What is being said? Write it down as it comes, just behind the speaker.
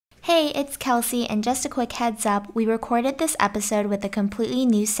Hey, it's Kelsey, and just a quick heads up, we recorded this episode with a completely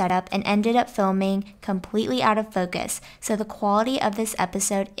new setup and ended up filming completely out of focus, so the quality of this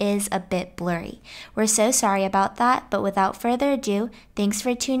episode is a bit blurry. We're so sorry about that, but without further ado, thanks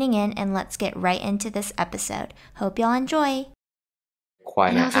for tuning in and let's get right into this episode. Hope y'all enjoy.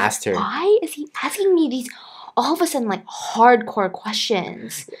 Quiet, and I asked her. Why is he asking me these all of a sudden like hardcore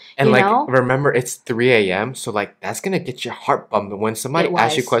questions? And you like, know? remember, it's 3 a.m. So like, that's gonna get your heart bumping. When somebody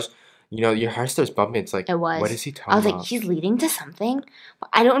asks you a question, your heart starts bumping. It's like, what is he talking about? I was like, he's leading to something.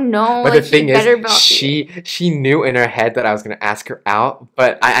 I don't know. But like, the thing is, she knew in her head that I was gonna ask her out.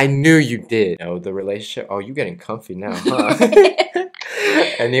 But I knew you did. The relationship. Oh, you getting comfy now, huh?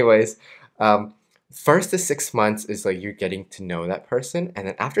 Anyways, first to 6 months is like you're getting to know that person, and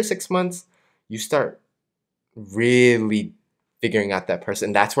then after 6 months, you start really figuring out that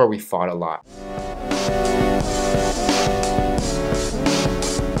person. That's where we fought a lot.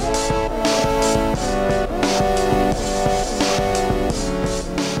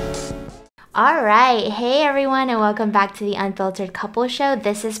 Alright, hey everyone, and welcome back to the Unfiltered Couple Show.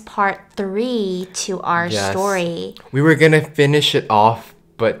 This is part 3 to our story. We were gonna finish it off,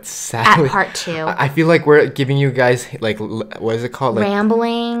 but sadly, at part 2. I feel like we're giving you guys, like, what is it called? Like,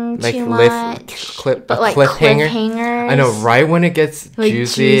 rambling like too much. Cliffhangers. I know, right when it gets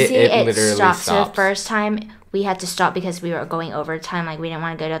juicy, it literally stops. So the first time, we had to stop because we were going over time. Like, we didn't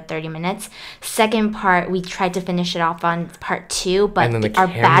want to go to 30 minutes. Second part, we tried to finish it off on part 2, but our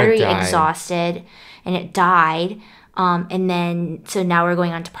battery exhausted and it died. And then, so now we're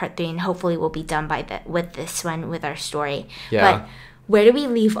going on to part 3, and hopefully we'll be done with this one, with our story. Yeah. But where did we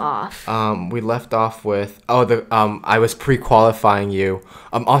leave off? We left off with, I was pre-qualifying you.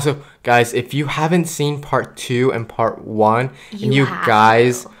 Also, guys, if you haven't seen part 2 and part 1, and you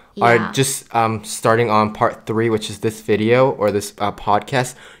guys are just starting on part 3, which is this video or this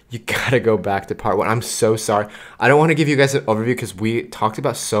podcast, you gotta go back to part 1. I'm so sorry. I don't want to give you guys an overview because we talked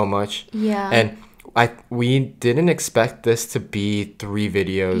about so much. Yeah. And we didn't expect this to be 3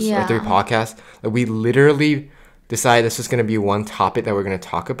 videos or 3 podcasts. Like, we literally decided this was going to be one topic that we're going to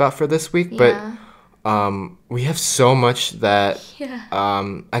talk about for this week. But we have so much that,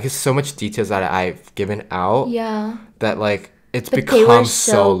 I guess so much details that I've given out. Yeah. That, like, but become they were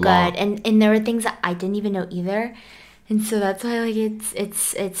so long. good, and there were things that I didn't even know either, and so that's why like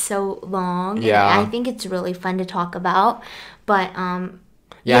it's so long. Yeah, and I think it's really fun to talk about, but and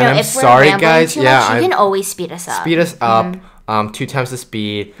I'm sorry, guys. You can always speed us up. 2 times the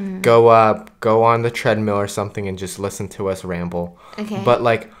speed. Go on the treadmill or something, and just listen to us ramble. Okay. But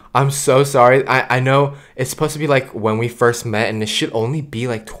like, I'm so sorry. I know it's supposed to be like when we first met, and it should only be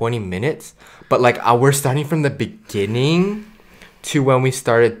like 20 minutes. But like, we're starting from the beginning to when we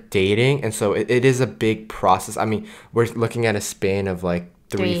started dating, and so it is a big process. I mean, we're looking at a span of like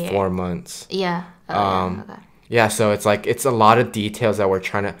 3-4 months. Yeah. Yeah, so it's like, it's a lot of details that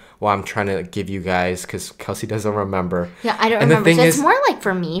I'm trying to give you guys, because Kelsey doesn't remember. Yeah, I don't remember. So it's more like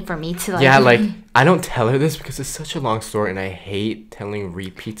for me to like... Yeah, like, I don't tell her this because it's such a long story, and I hate telling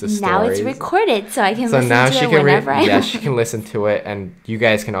repeats of stories. Now it's recorded, so I can listen to it whenever I want. Yeah, she can listen to it, and you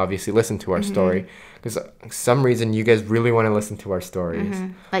guys can obviously listen to our story. Because for some reason, you guys really want to listen to our stories.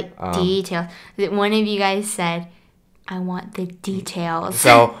 Like, details. One of you guys said, I want the details.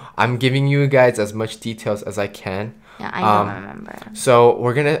 So I'm giving you guys as much details as I can. Yeah, I don't remember. So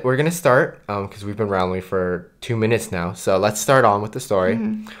we're gonna start because we've been rambling for 2 minutes now. So let's start on with the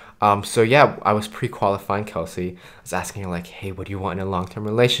story. So yeah, I was pre-qualifying Kelsey. I was asking her like, hey, what do you want in a long-term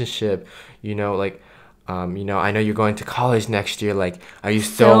relationship? Like, I know you're going to college next year. Like, are you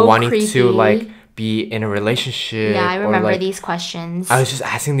still wanting to like be in a relationship? Yeah, I remember like, these questions. I was just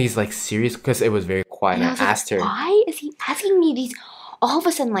asking these like serious, because it was very quiet. And I asked her, why is he asking me these all of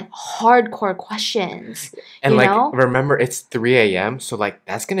a sudden like hardcore questions? And like, remember, it's 3 a.m. So like,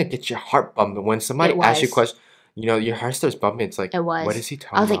 that's gonna get your heart bumping. When somebody asks you a question, your heart starts bumping. It's like, what is he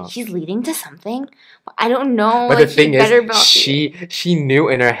talking about? I was like, he's leading to something. I don't know. But like, the thing is, she knew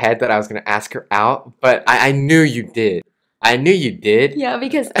in her head that I was gonna ask her out, but I knew you did. I knew you did. Yeah,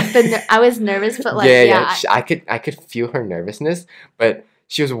 because I was nervous, but like, I could feel her nervousness, but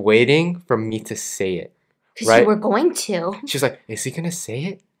she was waiting for me to say it. Because you were going to. She was like, is he gonna say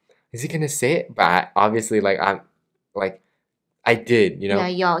it? Is he gonna say it? But obviously, like, I did, Yeah,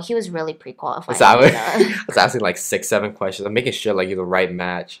 y'all, he was really pre-qualified. So I was asking like 6-7 questions. I'm making sure like you're the right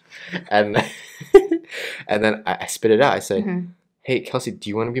match. And and then I spit it out. I said, hey, Kelsey, do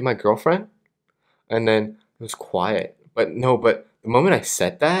you want to be my girlfriend? And then it was quiet. But the moment I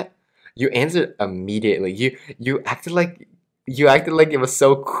said that, you answered immediately. You acted like it was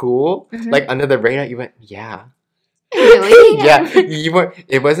so cool. Like, under the radar, you went, yeah. Really? Yeah, you were.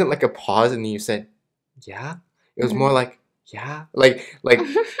 It wasn't like a pause, and then you said, "Yeah." It was Mhm. more like, "Yeah,"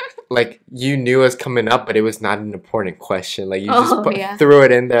 like you knew it was coming up, but it was not an important question. Like you just Oh, yeah. threw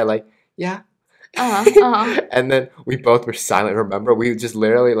it in there, like, "Yeah." Uh-huh. And then we both were silent. Remember, we just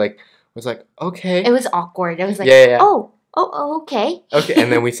literally like was like, "Okay." It was awkward. It was like, Yeah, yeah, yeah. oh, okay. Okay,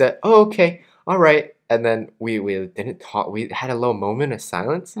 and then we said, "Oh, okay, all right," and then we didn't talk. We had a little moment of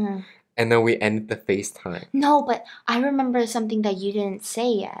silence, Mm. and then we ended the FaceTime. No, but I remember something that you didn't say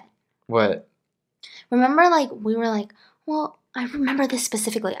yet. What? Remember, like, we were like, well, I remember this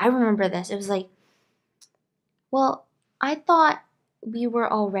specifically. I remember this. It was like, well, I thought we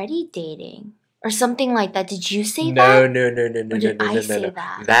were already dating or something like that. Did you say No, that? no, no, no, no, Or no, did no, I no, no, say no.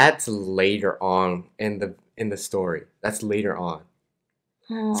 that? That's later on in the story. That's later on.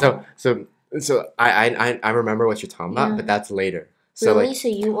 Oh, So I remember what you're talking about, but yeah. that's later. So Really? like, So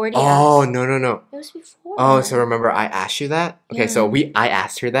you already oh asked? no no no. It was before. Oh, so remember I asked you that? Okay, so Yeah. I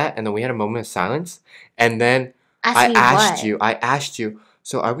asked her that, and then we had a moment of silence, and then Ask me what? I asked you,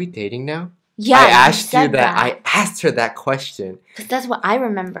 so are we dating now? Yeah, I you asked you said that. I that. asked her that question. Because that's what I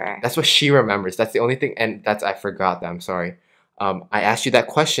remember. That's what she remembers. That's the only thing, and that's I forgot that. I'm sorry. I asked you that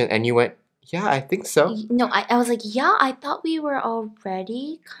question, and you went, "Yeah, I think so." No, I was like, yeah, I thought we were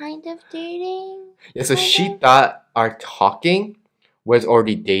already kind of dating. Yeah, so Kind she of. thought our talking was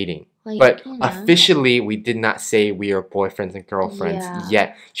already dating. Like, But you know. officially, we did not say we were boyfriends and girlfriends Yeah.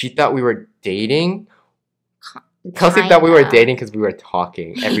 yet. She thought we were dating. Kelsey thought we were Kinda. dating because we were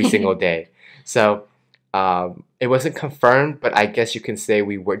talking every single day. So it wasn't confirmed, but I guess you can say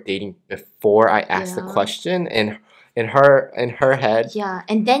we were dating before I asked the Yeah. question. In her head. Yeah,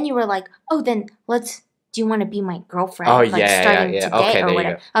 and then you were like, oh, then do you want to be my girlfriend? Oh like yeah, starting yeah. today Okay, or there you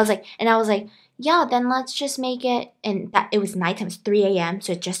whatever. go. I was like, yeah, then let's just make it. And that it was nighttime, it was 3 a.m.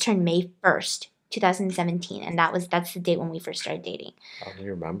 So it just turned May 1st, 2017, and that's the date when we first started dating. Oh, you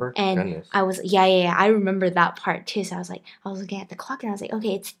remember? And Goodness. I was yeah, I remember that part too. So I was looking at the clock and I was like,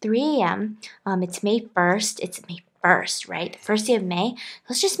 okay, it's 3 a.m. It's May 1st. It's May 1st, right? The first day of May.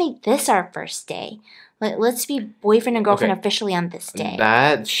 Let's just make this our first day. Let's be boyfriend and girlfriend Okay. officially on this day.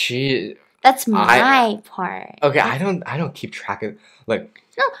 I That's my part. okay. I don't keep track of like.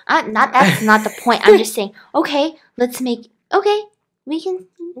 No, that's not the point. I'm just saying, okay, we can do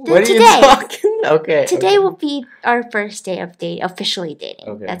What are today. you talking? Okay. Today okay. will be our first day of officially dating.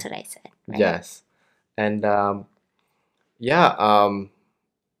 Okay. That's what I said. Right? Yes, and yeah.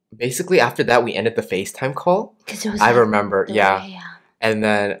 Basically, after that, we ended the FaceTime call. 'Cause it was I like- remember. Yeah. yeah. And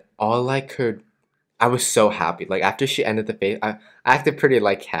then I was so happy. Like after she ended I acted pretty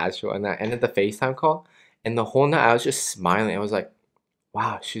like casual, and I ended the FaceTime call, and the whole night I was just smiling. I was like,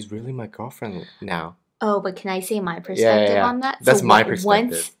 "Wow, she's really my girlfriend now." Oh, but can I say my perspective yeah. on that? That's my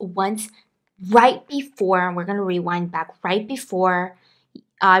perspective. Once, right before, we're gonna rewind back. Right before,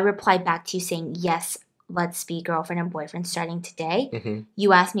 I replied back to you saying yes. Let's be girlfriend and boyfriend starting today. Mhm.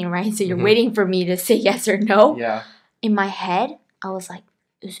 You asked me, right? So you're Mhm. waiting for me to say yes or no. Yeah. In my head, I was like,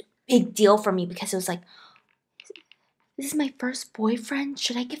 it was a big deal for me because it was like, this is my first boyfriend.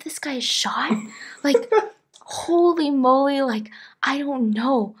 Should I give this guy a shot? Like, holy moly, like, I don't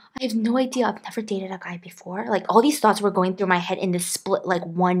know. I have no idea. I've never dated a guy before. Like, all these thoughts were going through my head in this split, like,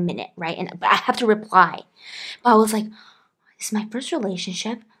 1 minute, right? And I have to reply. But I was like, this is my first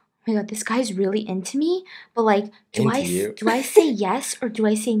relationship. Oh my god, this guy's really into me. But like, do I say yes or do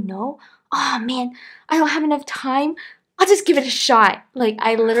I say no? Oh man, I don't have enough time. I'll just give it a shot. Like,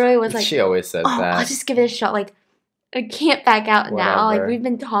 I literally was like, She always said oh, that. I'll just give it a shot. Like, I can't back out now. Like, Whatever. we've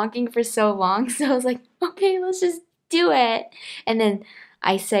been talking for so long. So I was like, okay, let's just do it. And then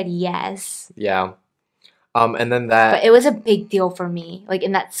I said yes. Yeah. And then that. But it was a big deal for me. Like,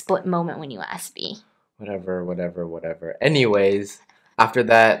 in that split moment when you asked me. Whatever. Anyways, after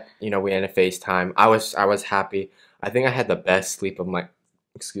that, we ended FaceTime. I was happy. I think I had the best sleep of my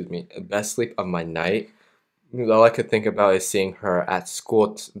night. All I could think about is seeing her at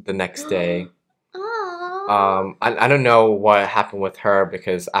school the next day. Aww. I don't know what happened with her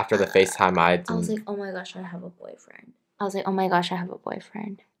because after the FaceTime, I was didn't. like, oh my gosh, I have a boyfriend. I was like, oh my gosh, I have a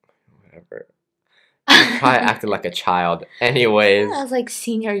boyfriend. Whatever. I probably acted like a child. Anyways. I was like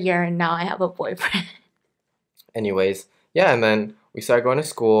senior year and now I have a boyfriend. Anyways, yeah, and then we started going to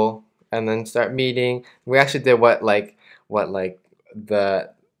school and then start meeting. We actually did what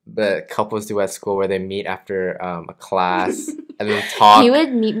the couples do at school where they meet after a class and then talk. He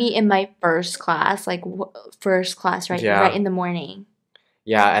would meet me in my first class, like first class, right? Yeah. Right in the morning.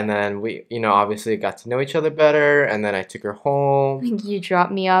 Yeah, and then we, obviously got to know each other better, and then I took her home. You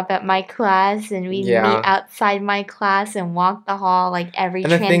dropped me off at my class, and we Yeah. meet outside my class and walk the hall, like every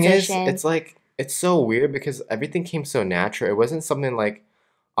And the transition. thing is, it's so weird because everything came so natural. It wasn't something like,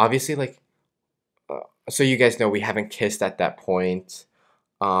 obviously, like, so you guys know we haven't kissed at that point.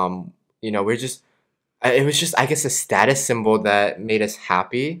 We're just, it was just, I guess, a status symbol that made us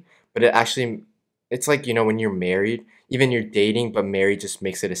happy. But it actually, it's like, when you're married, even you're dating, but married just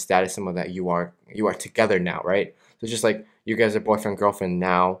makes it a status symbol that you are together now, right? So it's just like you guys are boyfriend, girlfriend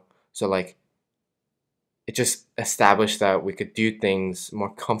now. So like it just established that we could do things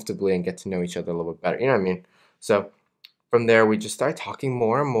more comfortably and get to know each other a little bit better. You know what I mean? So from there, we just started talking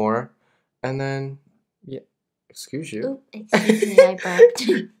more and more. And then, yeah, excuse you. Oop, excuse me, I burped.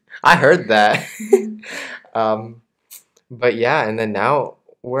 I heard that. um, but yeah, and then now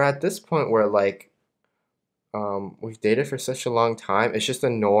we're at this point where like we've dated for such a long time. It's just a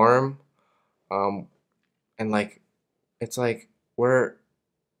norm. Um, and like it's like we're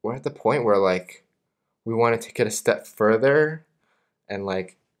at the point where like we want to take it a step further and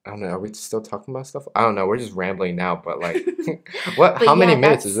like I don't know, are we still talking about stuff? I don't know, we're just rambling now, but like what But how many yeah,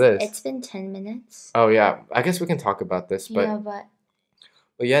 minutes is this? It's been 10 minutes. Oh yeah, I guess we can talk about this, Yeah, but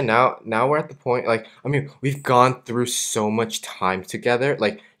but yeah, now we're at the point like I mean, we've gone through so much time together.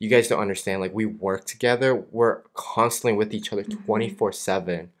 Like you guys don't understand, like we work together. We're constantly with each other Mhm.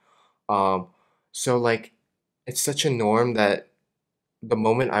 24/7. Um so like it's such a norm that the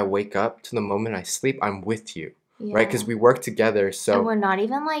moment I wake up to the moment I sleep, I'm with you, right? Because yeah. we work together. And So we're not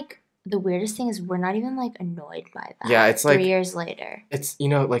even like, the weirdest thing is we're not even like annoyed by that. yeah, it's 3 like years later. it's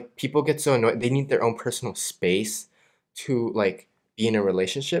like people get so annoyed. They need their own personal space to like be in a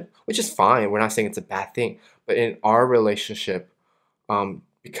relationship, which is fine. We're not saying it's a bad thing, but in our relationship,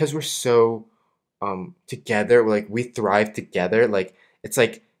 because we're so together, like we thrive together. Like it's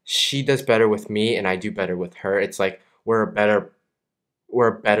like she does better with me and I do better with her. It's like we're a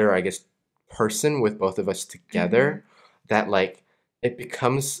better, I guess, person with both of us together. That like it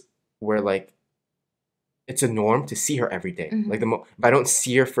becomes where like it's a norm to see her every day. Like if I don't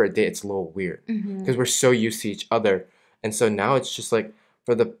see her for a day, it's a little weird because we're so used to each other. And so now it's just like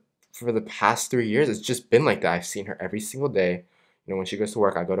for the past 3 years, it's just been like that. I've seen her every single day. When she goes to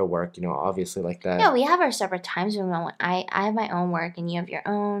work, I go to work. Obviously like that. Yeah, we have our separate times. I have my own work and you have your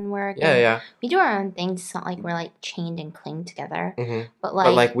own work. Yeah, and yeah. We do our own things. It's not like we're like chained and cling together. hmm But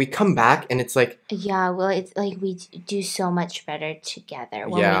But like we come back and it's like yeah, well, it's like we do so much better together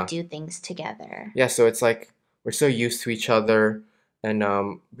when Yeah. we do things together. yeah. So it's like we're so used to each other, and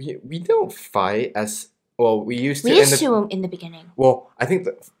we don't fight as well. We used to. We used to in the beginning. Well,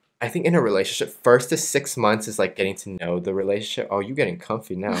 I think in a relationship, first to 6 months is like getting to know the relationship. Oh, you getting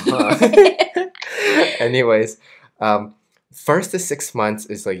comfy now, huh? Anyways, first to 6 months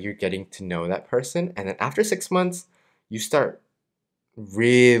is like you're getting to know that person, and then after 6 months, you start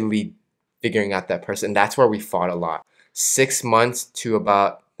really figuring out that person. That's where we fought a lot. 6 months to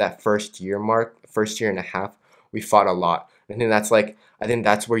about that first year mark, first year and a half, we fought a lot. I think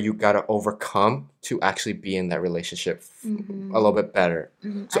that's where you gotta overcome to actually be in that relationship a little bit better.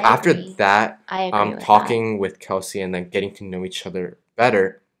 So I after agree. that, I agree with talking with Kelsey and then getting to know each other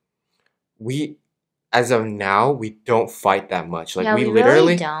better, we, as of now, we don't fight that much. that. Like Yeah, we we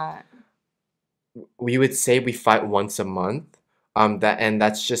literally, really don't. we would say we fight once a month.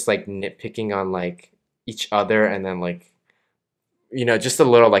 That's just like nitpicking on like each other and then like just a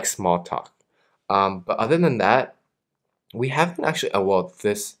little like small talk. But other than that, we haven't actually. Oh well,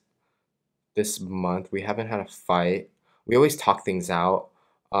 this month we haven't had a fight. We always talk things out.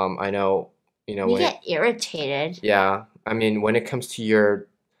 I know, We when get irritated. yeah. I mean, when it comes to your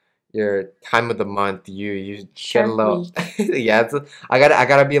time of the month, you get a Shark little Week. yeah. I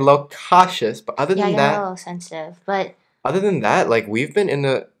gotta be a little cautious. But Yeah, I get a little sensitive, but other than that, like we've been in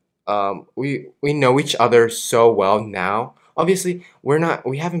the we know each other so well now. Obviously,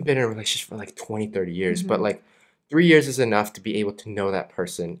 we haven't been in a relationship for like 20, 30 years, but like 3 years is enough to be able to know that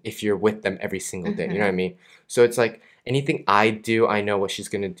person if you're with them every single day. You know what I mean? So it's like anything I do, I know what she's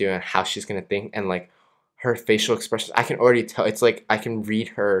gonna do and how she's gonna think, and like her facial expressions, I can already tell. It's like I can read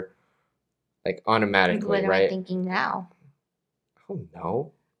her like automatically, what am I right? thinking now? Oh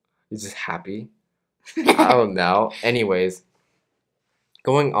no, you're just happy. I don't know. Anyways,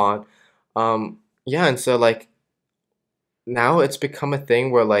 going on. Yeah, and so like now it's become a thing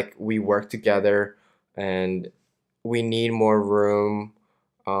where like we work together and we need more room,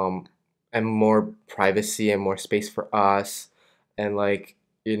 um, and more privacy and more space for us. And like,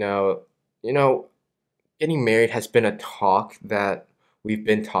 you know, getting married has been a talk that we've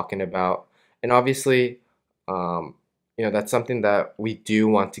been talking about. And obviously, that's something that we do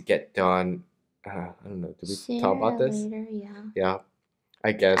want to get done. I don't know, did we talk about Sooner or this? later, yeah. Yeah,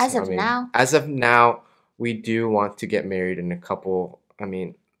 I guess. As I of mean, now. as of now, we do want to get married in a couple. I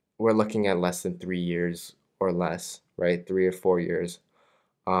mean, we're looking at less than 3 years or less, right? 3 or 4 years.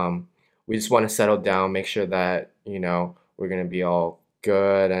 We just want to settle down, make sure that, we're gonna be all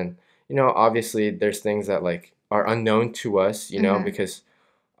good. And, obviously there's things that like are unknown to us, because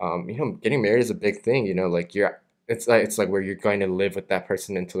getting married is a big thing, like it's like where you're going to live with that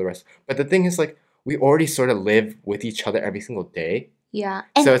person until the rest. But the thing is like we already sort of live with each other every single day. Yeah.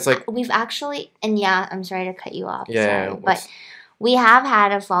 And So it's like we've actually, and yeah, I'm sorry to cut you off. yeah, Sorry. But we have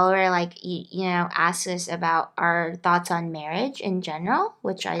had a follower like, ask us about our thoughts on marriage in general,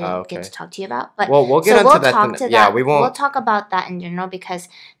 which I didn't get okay. to talk to you about. But Well, we'll get so into we'll that talk then. to Yeah, that. we We'll won't. talk about that in general because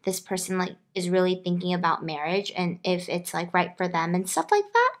this person like is really thinking about marriage and if it's like right for them and stuff like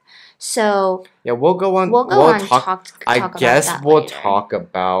that. So Yeah, we'll go on. we'll go We'll on talk. I about guess that we'll later. talk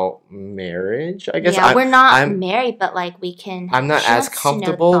about marriage. I guess Yeah, we're not I'm married, but like we can. I'm not She as wants to know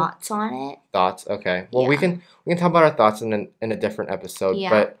comfortable. thoughts on it. Thoughts. Okay. Well, we Yeah. can talk about our thoughts in a different episode. Yeah.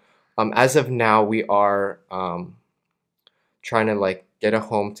 But as of now, we are trying to like get a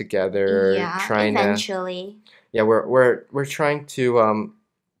home together. Yeah, Trying to eventually we're trying to you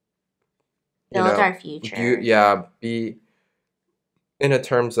build know our future. be in a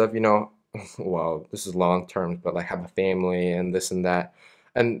terms of well, this is long term, but like have a family and this and that.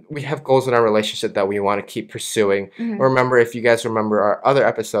 And we have goals in our relationship that we want to keep pursuing. Mhm. Remember, if you guys remember our other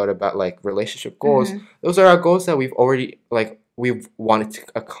episode about like relationship goals, Mhm. those are our goals that we've wanted to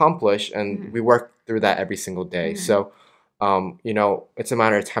accomplish, and Mhm. we work through that every single day. Mhm. So, it's a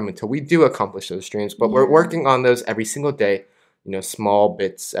matter of time until we do accomplish those dreams. But we're Yeah. working on those every single day, small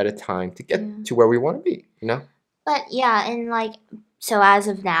bits at a time to get Yeah. to where we want to be. But yeah, and like so as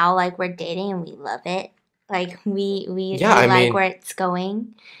of now, like we're dating and we love it. Like we Yeah, I like mean, where it's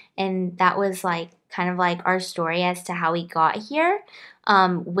going, and that was like kind of like our story as to how we got here.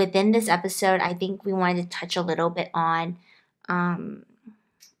 Within this episode, I think we wanted to touch a little bit on,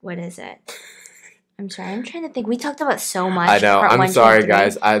 what is it? I'm sorry, I'm trying to think. We talked about so much. I know. part I'm 1, 2, sorry, 3.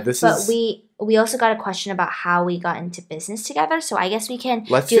 guys. But we also got a question about how we got into business together. So I guess we can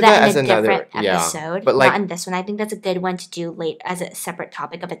Let's do do that that in as a another. different Yeah, episode. but Not like, in this one. I think that's a good one to do late as a separate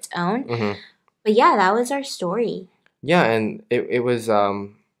topic of its own. mhm. But yeah, that was our story. Yeah, and it was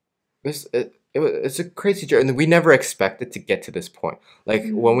it's a crazy journey, and we never expected to get to this point. Like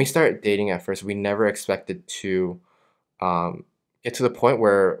when we Mhm. started dating at first, we never expected to get to the point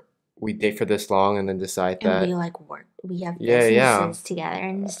where we date for this long and then decide And we that like work. We have yeah, businesses together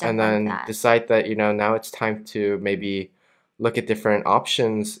and stuff and like then that. decide that now it's time to maybe look at different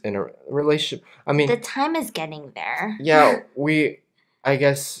options in a relationship. I The mean, time is getting there. yeah, we I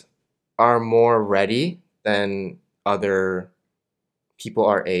guess are more ready than other people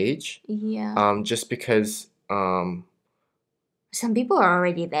our age. Yeah. Just because Some people are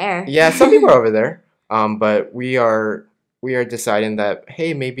already there. yeah, some people are over there. But we are deciding that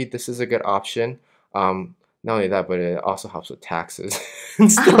hey, maybe this is a good option. Not only that, but it also helps with taxes and Oh,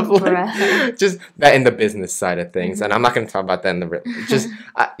 stuff like bruh. just that in the business side of things. And I'm not going to talk about that in the just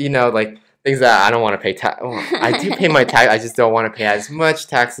like things that I don't want to pay tax. Well, I do pay my tax. I just don't want to pay as much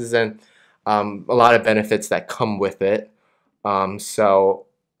taxes and a lot of benefits that come with it. So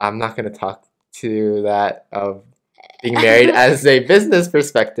I'm not going to talk to that of being married as a business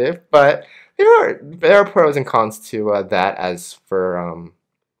perspective, but there are pros and cons to that as for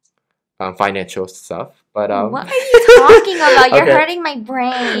financial stuff. But What are you talking about? You're okay, hurting my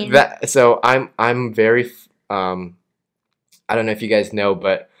brain. so I'm very I don't know if you guys know,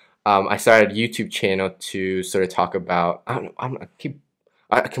 but I started a YouTube channel to sort of talk about. I don't know.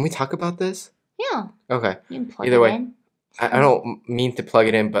 Can we talk about this? Yeah. Okay. You can plug Either it way, in. I don't mean to plug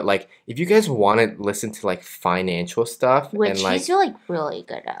it in, but like if you guys want to listen to like financial stuff Which and like he's like really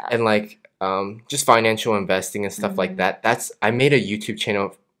good at. and like just financial investing and stuff like Mhm. that, I made a YouTube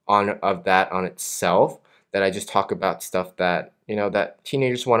channel of that on itself that I just talk about stuff that that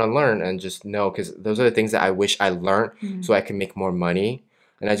teenagers want to learn and just know, because those are the things that I wish I learned Mhm. so I can make more money.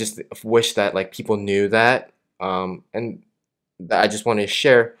 And I just wish that like people knew that and that I just wanted to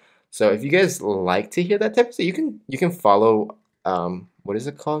share. So if you guys like to hear that type of stuff, you can follow what is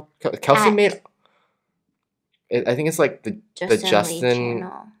it called? Kelsey At made I think it's like the Justin Lee Justin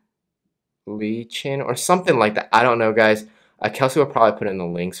channel. Lee channel or something like that. I don't know, guys. Kelsey will probably put in the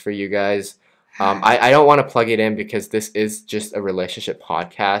links for you guys. I don't want to plug it in because this is just a relationship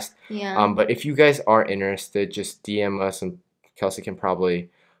podcast. Yeah. But if you guys are interested, just DM us and Kelsey can probably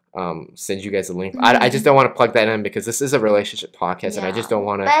send you guys a link. I just don't want to plug that in because this is a relationship podcast and I just don't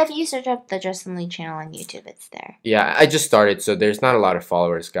want to. But if you search up the Justin Lee channel on YouTube, it's there. Yeah, I just started, so there's not a lot of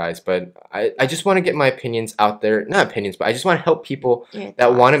followers, guys. But I just want to get my opinions out there. Not opinions, but I just want to help people Your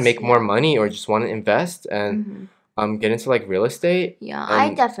that want to thoughts, make more yeah. money or just want to invest. And Mhm. get into like real estate. Yeah, I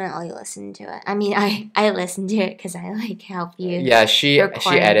And definitely listen to it. I mean, I listen to it because I like help you. yeah, she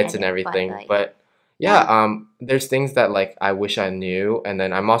record and edits and edit, but, everything. like, But yeah, yeah. there's things that like I wish I knew, and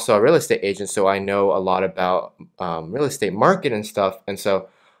then I'm also a real estate agent, so I know a lot about real estate market and stuff. And so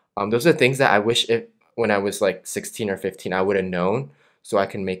those are things that I wish if when I was like 16 or 15 I would have known, so I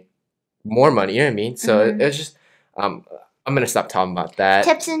can make more money. You know what I mean? So Mhm. it's just I'm gonna stop talking about that.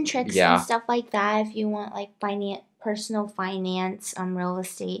 Tips and tricks Yeah. and stuff like that. If you want like personal finance, real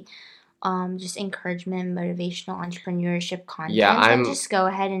estate, just encouragement, motivational entrepreneurship content, Yeah, then just go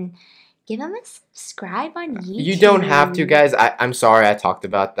ahead and give them a subscribe on YouTube. You don't have to, guys. I'm sorry I talked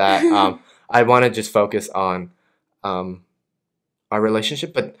about that. I want to just focus on our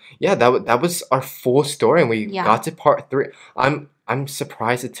relationship, but yeah, that was our full story, and we Yeah. got to part 3. I'm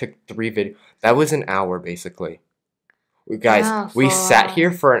surprised it took 3 videos. That was an hour basically. Guys, Yeah, we full sat hour.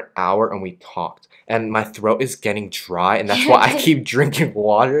 here for an hour and we talked, and my throat is getting dry, and that's why I keep drinking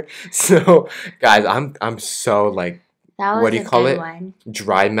water. So, guys, I'm so like, That was what do you a call good it? one.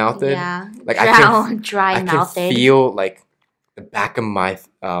 Dry mouthed. Yeah. Like Dry I can mouthed. feel like the back of my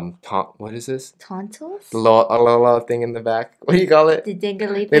what is this? Tonsils? The little thing in the back. What do you call it? The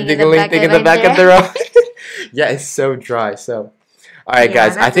dingly The thing in the dingling back thing of in the my back of the throat. road. Yeah, it's so dry. So, all right,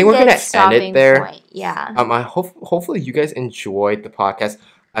 guys, I that's think a we're good gonna end stopping it there. point. Yeah. I hopefully you guys enjoyed the podcast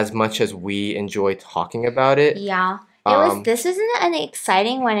as much as we enjoy talking about it. Yeah. This wasn't an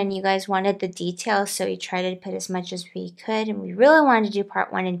exciting one, and you guys wanted the details, so we tried to put as much as we could, and we really wanted to do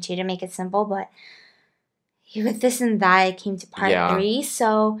part 1 and 2 to make it simple, but with this and that, it came to part Yeah. 3.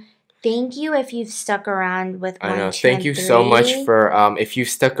 So thank you if you've stuck around with I 1, know. 2, Thank and you so much 3. for if you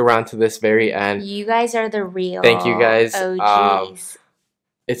stuck around to this very end. You guys are the real Thank you, guys. OGs.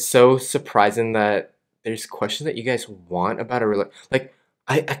 It's so surprising that there's questions that you guys want about a like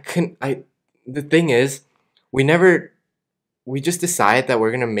I couldn't the thing is we just decided that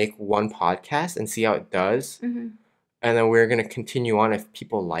we're gonna make one podcast and see how it does, Mhm. and then we're gonna continue on if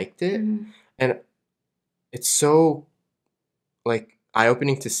people liked it. Mhm. And it's so like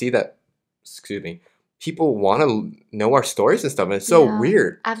eye-opening to see that, excuse me, people want to know our stories and stuff, and it's so Yeah.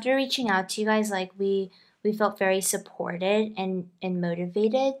 weird. After reaching out to you guys, like we felt very supported and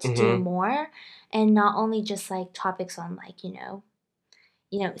motivated to do Mhm. more, and not only just like topics on like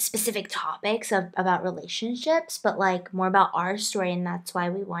specific topics about relationships, but like more about our story, and that's why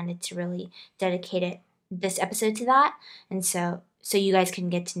we wanted to really dedicate this episode to that, and so you guys can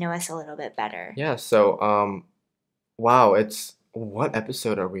get to know us a little bit better. Yeah, so wow, what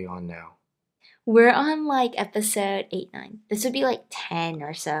episode are we on now? We're on like episode 8, 9. This would be like 10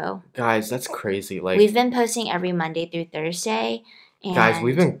 or so. Guys, that's crazy. Like, we've been posting every Monday through Thursday. And guys,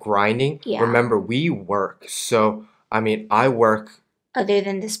 we've been grinding. Yeah. Remember, we work. So, I mean, I work. Other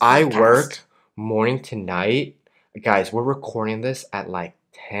than this podcast. I work morning to night. Guys, we're recording this at like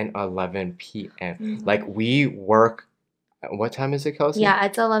 10, 11 p.m. Mhm. Like, we work. What time is it, Kelsey? Yeah,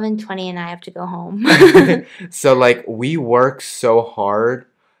 it's 11:20 and I have to go home. So, like, we work so hard.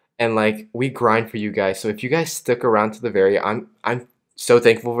 And like we grind for you guys. So if you guys stick around to the very I'm so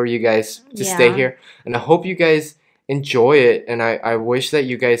thankful for you guys to stay Yeah. here. And I hope you guys enjoy it. And I wish that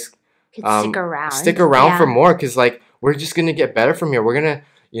you guys Could stick around. for Yeah. more, because like we're just gonna get better from here. We're gonna,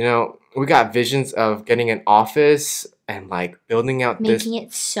 we got visions of getting an office and like building out Making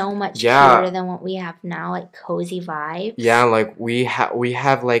it so much Yeah. cuter than what we have now, like cozy vibes. Yeah, like we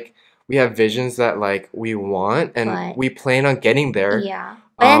have visions that like we want, and But- we plan on getting there. Yeah.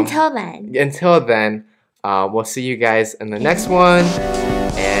 But Until then, we'll see you guys in the next one,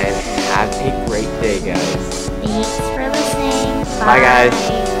 and have a great day, guys. Thanks for listening. Bye,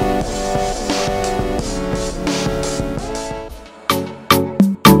 guys.